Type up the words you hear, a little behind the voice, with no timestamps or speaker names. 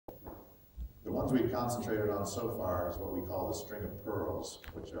ones we've concentrated on so far is what we call the string of pearls,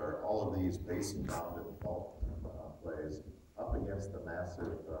 which are all of these basin-bounded fault plays up against the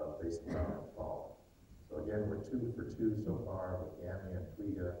massive basin-bounded fault. So again, we're 2 for 2 so far with Gammy and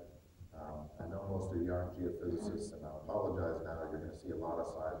Twiga. I know most of you aren't geophysicists, and I apologize now, you're going to see a lot of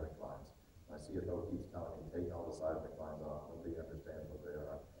seismic lines. My CFO keeps telling me, take all the seismic lines off, nobody understands what they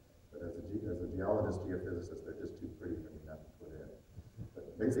are. But as a geologist, geophysicist, they're just too pretty for me not to put in.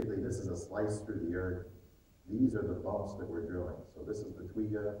 But basically, this is a slice through the earth. These are the bumps that we're drilling. So this is the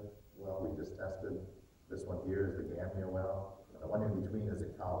Twiga well we just tested. This one here is the Gamia well. And the one in between is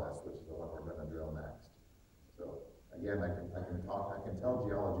the Kalas, which is the one we're going to drill next. So again, I can tell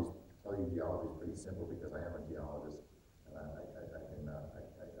you geology is pretty simple because I am a geologist, and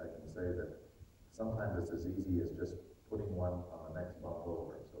I can say that sometimes it's as easy as just putting one on the next bump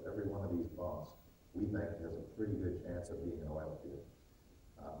over. So every one of these bumps, we think has a pretty good chance of being an oil field.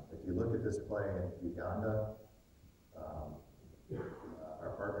 If you look at this play in Uganda,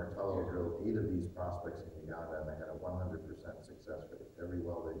 our partner Tullow drilled 8 of these prospects in Uganda, and they had a 100% success rate. Every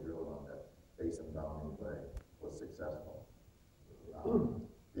well they drilled on that basin-bounding play was successful.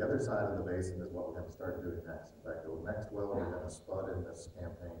 The other side of the basin is what we're going to start doing next. In fact, the next well we're going to spud in this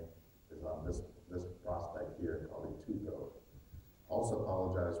campaign is on this prospect here called Ituko. Also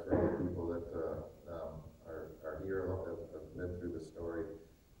apologize for all the people that are here, have been through this story.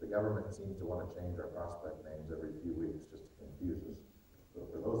 The government seems to want to change our prospect names every few weeks just to confuse us. So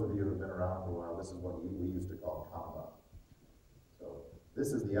for those of you who have been around for a while, this is what we used to call Kamba. So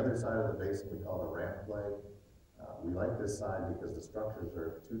this is the other side of the basin we call the ramp play. We like this side because the structures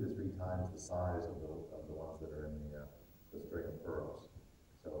are 2 to 3 times the size of the ones that are in the string of pearls.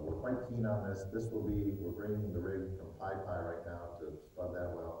 So we're quite keen on this. We're bringing the rig from Pai right now to spud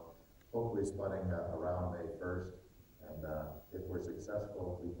that well, hopefully spudding around May 1st. And if we're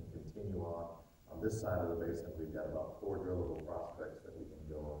successful, we can continue on. On this side of the basin, we've got about 4 drillable prospects that we can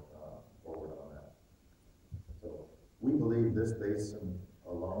go forward on that. So we believe this basin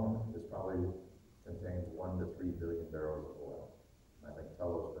alone is probably contains 1 to 3 billion barrels of oil. And I think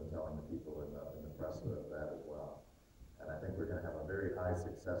Tullow's been telling the people in the press of that as well. And I think we're going to have a very high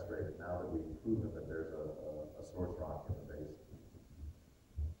success rate now that we've proven that there's a source rock in the basin.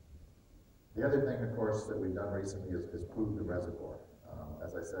 The other thing, of course, that we've done recently is prove the reservoir.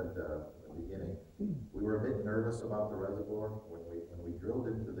 As I said in the beginning, we were a bit nervous about the reservoir. When we drilled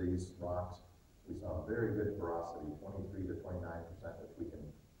into these rocks, we saw very good porosity, 23 to 29%, which we can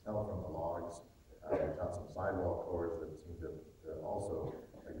tell from the logs. We found some sidewall cores that seem to also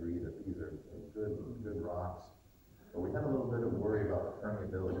agree that these are good rocks. But we had a little bit of worry about the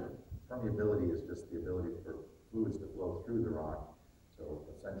permeability. Permeability is just the ability for fluids to flow through the rock. So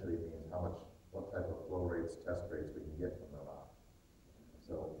essentially it means what type of flow rates, test rates we can get from the rock.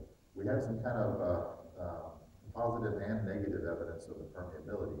 So we had some kind of positive and negative evidence of the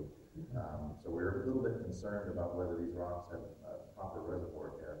permeability. So we're a little bit concerned about whether these rocks have proper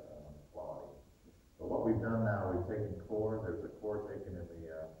reservoir quality. But what we've done now, we've taken core. There's a core taken in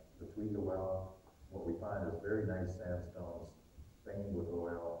the Twiga well. What we find is very nice sandstones stained with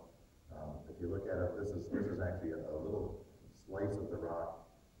oil. If you look at it, this is actually a little slice of the rock.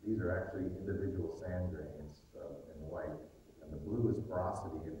 These are actually individual sand grains in white, and the blue is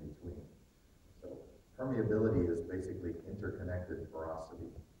porosity in between. So permeability is basically interconnected porosity.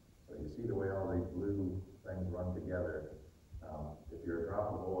 So you see the way all these blue things run together. If you're a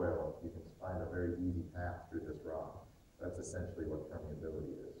drop of oil, you can find a very easy path through this rock. That's essentially what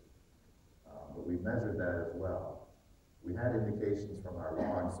permeability is. But we measured that as well. We had indications from our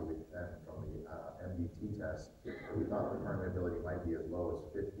logs and from the MDT test that we thought the permeability might be as low as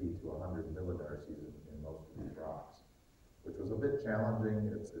 50 to 100 millidarcies in most of these rocks, which was a bit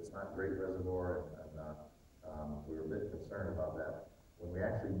challenging. It's not a great reservoir, and we were a bit concerned about that. When we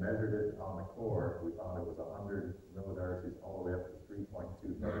actually measured it on the core, we found it was 100 millidarcies all the way up to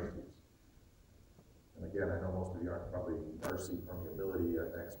 3.2 darcies. And again, I know most of you aren't probably darcy permeability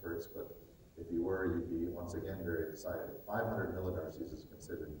experts, but if you were, you'd be once again very excited. 500 millidarcies is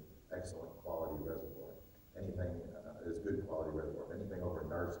considered excellent quality reservoir. Anything is good quality reservoir. Anything over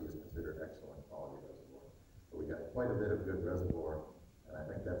darcy is considered excellent quality reservoir. So we got quite a bit of good reservoir, and I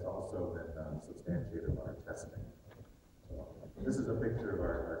think that's also been substantiated by our testing. This is a picture of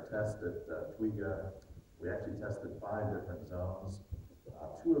our test at Twiga. We actually tested 5 different zones.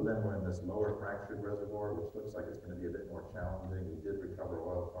 2 of them were in this lower fractured reservoir, which looks like it's going to be a bit more challenging. We did recover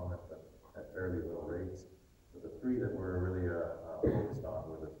oil from it, but at fairly low rates. But the 3 that we're really focused on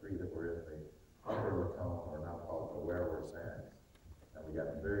were the 3 that were in the upper Lacombe, or now called the Werwer sands. And we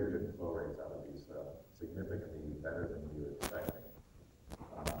got very good flow rates out of these, significantly better than we were expecting.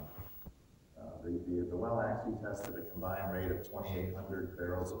 well actually tested a combined rate of 2,800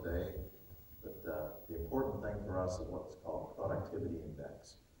 barrels a day. But the important thing for us is what's called productivity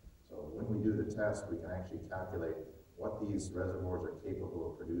index. So when we do the test, we can actually calculate what these reservoirs are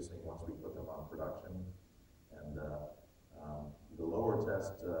capable of producing once we put them on production. And the lower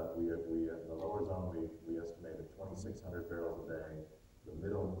test, the lower zone, we estimated 2,600 barrels a day. The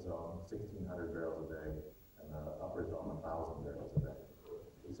middle zone, 1,600 barrels a day, and the upper zone, 1,000 barrels a day.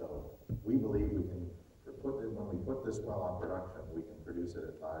 So we believe we can when we put this well on production, we can produce it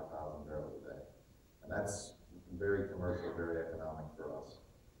at 5,000 barrels a day. And that's very commercial, very economic for us.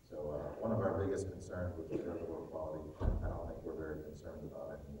 So one of our biggest concerns with the reservoir quality, I don't think we're very concerned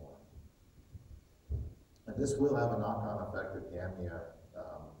about anymore. And this will have a knock-on effect of Gambia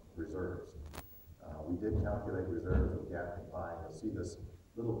reserves. We did calculate reserves with gap complying. You'll see this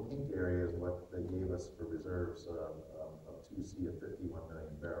little pink area is what they gave us for reserves of 2C of 51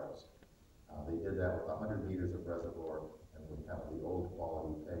 million barrels. They did that with 100 meters of reservoir and with kind of the old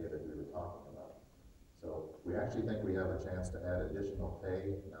quality pay that we were talking about. So we actually think we have a chance to add additional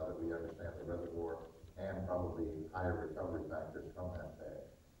pay now that we understand the reservoir and probably higher recovery factors from that pay.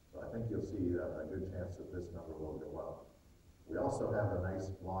 So I think you'll see a good chance that this number will go up. We also have a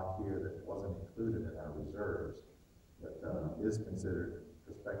nice block here that wasn't included in our reserves, but is considered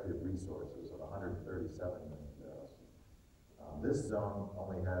prospective resources of 137 million barrels. This zone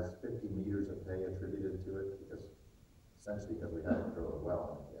only has 50 meters of pay attributed to it essentially because we haven't drilled a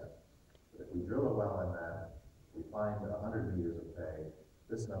well in it yet. But if we drill a well in that, we find 100 meters of pay,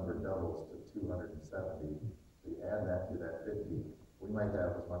 this number doubles to 270. So you add that to that 50, we might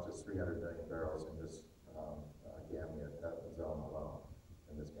have as much as 300 million barrels in this Gambia zone alone,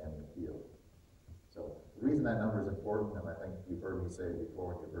 in this Gambia field. So the reason that number is important, and I think you've heard me say it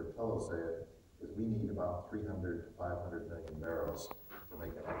before, and you've heard Tullow say it, is we need about 300 to 500 million barrels to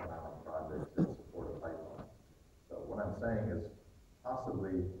make an economic project to support a pipeline. So what I'm saying is,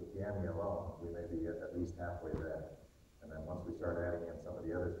 possibly with Gambia alone, we may be at least halfway there. And then once we start adding in some of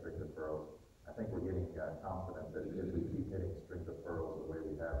the other string of pearls, I think we're getting confident that if we keep hitting string of pearls the way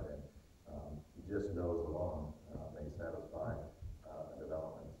we have been, just those alone may satisfy a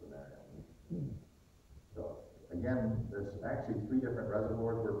development scenario. So again, there's actually 3 different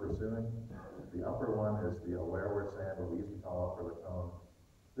reservoirs we're pursuing. The upper one is the AOI sand, what we used to call Upper Lacone.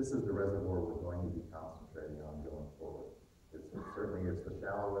 This is the reservoir we're going to be concentrating on going forward. Certainly it's the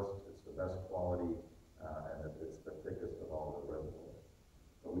shallowest, it's the best quality, and it's the thickest of all the reservoirs.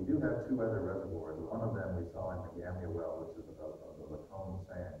 But we do have 2 other reservoirs. One of them we saw in the Gambia well, which is the Lacone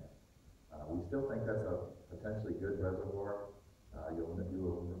sand. We still think that's a potentially good reservoir. You'll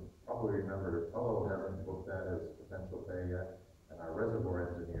probably remember Tullow hasn't booked that as potential pay yet, and our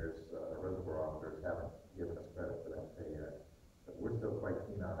reservoir engineers, reservoir auditors haven't given us credit for that pay yet. But we're still quite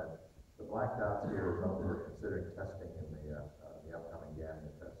keen on it. The black dots here is what we're considering testing in the upcoming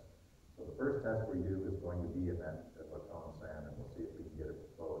Gambia test. So the first test we do is going to be in that Lacone sand, and we'll see if we can get it to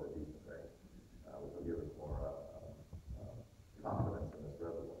flow at a decent rate, which will give us more confidence in this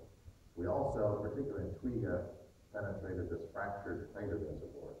reservoir. We also, particularly in Twiga, penetrated this fractured tighter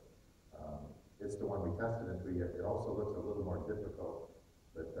reservoir. It's the one we tested in Twiga. It also looks a little more difficult,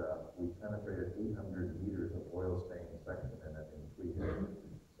 but we penetrated 800 meters of oil stain section in it in Twiga.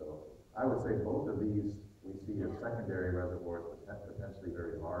 So I would say both of these we see as secondary reservoirs, potentially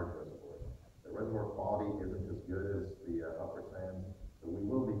very large reservoirs. The reservoir quality isn't as good as the upper sands, so we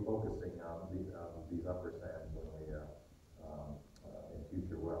will be focusing on these upper sands when we in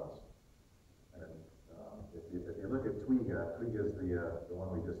future wells. And if you look at Twiga, Twiga is the one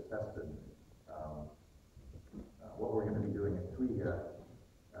we just tested. What we're going to be doing at Twiga,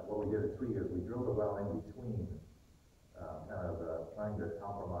 what we did at Twiga is we drilled a well in between, trying to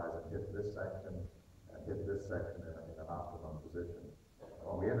compromise and hit this section and hit this section in an optimum position.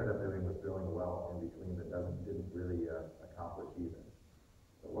 What we ended up doing was drilling a well in between that didn't really accomplish either.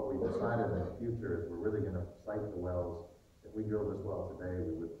 So what we decided in the future is we're really going to site the wells. If we drill this well today,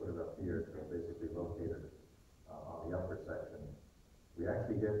 we would put it up here to basically locate it on the upper section. We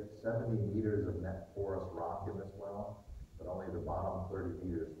actually hit 70 meters of net porous rock in this well, but only the bottom 30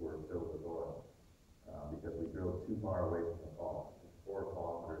 meters were filled with oil because we drilled too far away from the fault, 4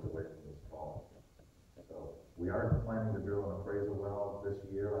 kilometers away from this fault. So we are planning to drill an appraisal well this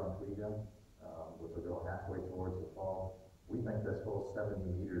year on Twiga, which will go halfway towards the fault. We think this whole 70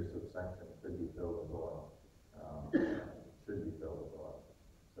 meters of section could be filled with oil.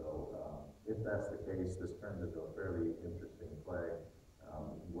 So if that's the case, this turns into a fairly interesting play.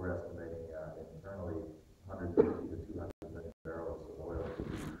 We're estimating internally 150 to 200 million barrels of oil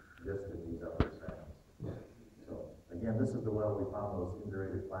just in these upper sands. So again, this is the well we found those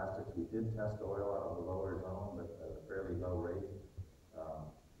indurated plastics. We did test oil out of the lower zone, but at a fairly low rate.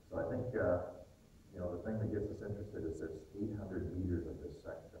 So I think, you know, the thing that gets us interested is there's 800 meters of this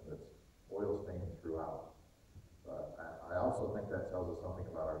section that's oil stained throughout. But I also think that tells us something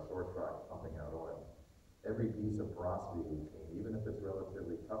about our source rock pumping out oil. Every piece of porosity we've seen, even if it's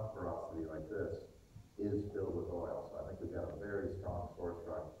relatively tough porosity like this, is filled with oil. So I think we've got a very strong source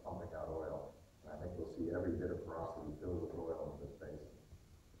rock pumping out oil. And I think we'll see every bit of porosity filled with oil in this basin.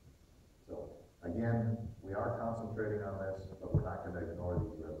 So again, we are concentrating on this, but we're not going to ignore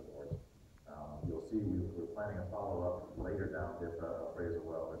these reservoirs. You'll see we're planning a follow-up later down dip appraisal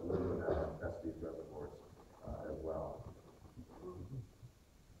well, but we'll go down and test these reservoirs as well.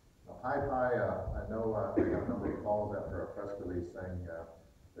 High Pie, I know we got a number of calls after our press release saying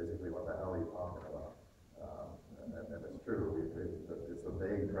basically what the hell are you talking about? And it's true, it's a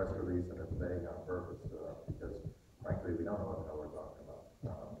vague press release and it's vague on purpose because frankly we don't know what the hell we're talking about.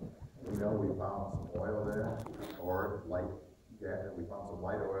 We know we found some oil there, or light gas, we found some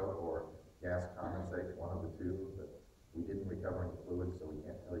light oil or gas condensate, one of the two, but we didn't recover any fluids, so we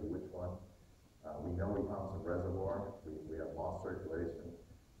can't tell you which one. We know we found some reservoir, we have lost circulation,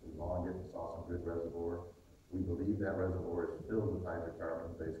 we logged it and saw some good reservoir. We believe that reservoir is filled with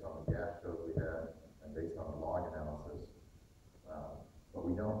hydrocarbons based on the gas shows we had and based on the log analysis, but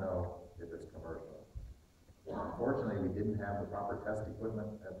we don't know if it's commercial. Unfortunately, we didn't have the proper test equipment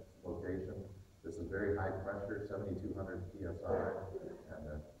at this location. This is very high pressure, 7,200 PSI, and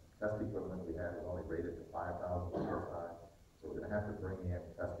the test equipment we had was only rated to 5,000 PSI, so we're going to have to bring in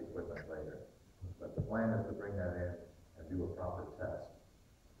test equipment later. But the plan is to bring that in and do a proper test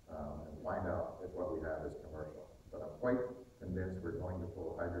and find out if what we have is commercial. But I'm quite convinced we're going to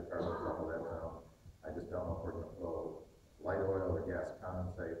pull hydrocarbons out of that zone. I just don't know if we're going to flow light oil or gas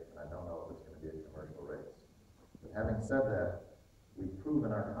condensate, and I don't know if it's going to be at commercial rates. But having said that, we've proven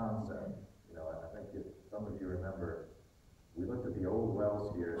our concept. You know, I think if some of you remember, we looked at the old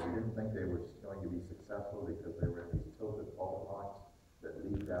wells here. We didn't think they were going to be successful because they were in these tilted fault blocks that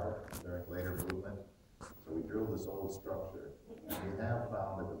leaked out during later movement. So we drilled this old structure, and we have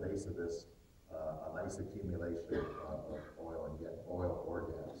found at the base of this a nice accumulation of oil and oil or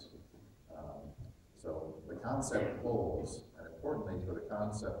gas. So the concept holds, and importantly for the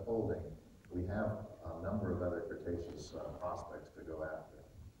concept holding, we have a number of other Cretaceous prospects to go after.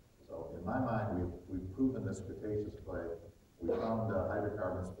 So in my mind, we've proven this Cretaceous play. We found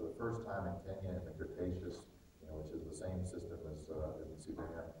hydrocarbons for the first time in Kenya in the Cretaceous, you know, which is the same system as in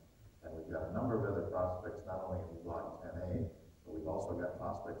Sudan. And we've got a number of other prospects, not only in Block 10A, but we've also got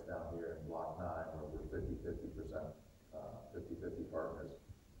prospects down here in Block 9, where we're 50-50 partners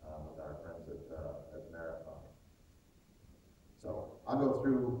with our friends at Marathon. So I'll go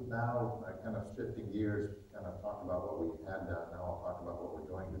through now, kind of shifting gears, kind of talk about what we had done. Now I'll talk about what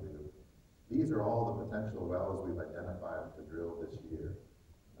we're going to do. These are all the potential wells we've identified to drill this year.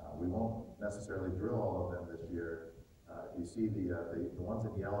 We won't necessarily drill all of them this year. You see the ones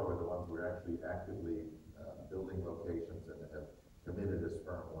in yellow are the ones we're actually actively building locations and have committed as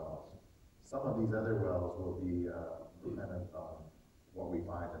firm wells. Some of these other wells will be dependent on what we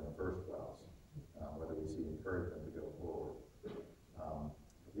find in the first wells, whether we see encouragement to go forward.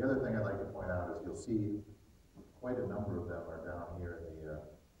 The other thing I'd like to point out is you'll see quite a number of them are down here in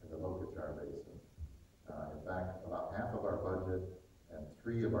the Lokichar Basin. In fact, about half of our budget and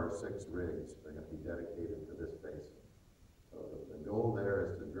 3 of our 6 rigs are going to be dedicated to this basin. So the goal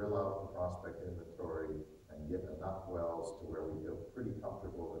there is to drill out the prospect inventory and get enough wells to where we feel pretty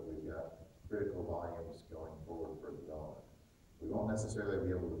comfortable that we've got critical volumes going forward for development. We won't necessarily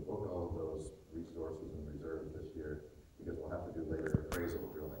be able to book all of those resources and reserves this year because we'll have to do later appraisal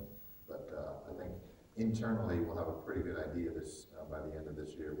drilling. But I think internally we'll have a pretty good idea this by the end of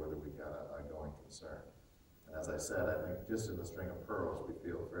this year whether we've got a going concern. And as I said, I think just in the string of pearls we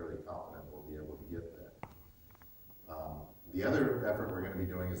feel fairly confident we'll be able to get there. The other effort we're going to be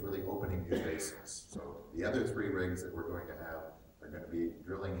doing is really opening new basins. So the other 3 rigs that we're going to have are going to be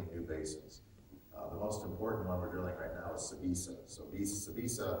drilling in new basins. The most important one we're drilling right now is Sabisa. So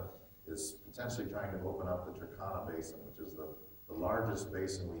Sabisa is potentially trying to open up the Turkana Basin, which is the largest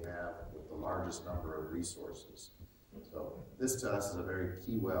basin we have with the largest number of resources. So this to us is a very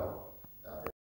key well.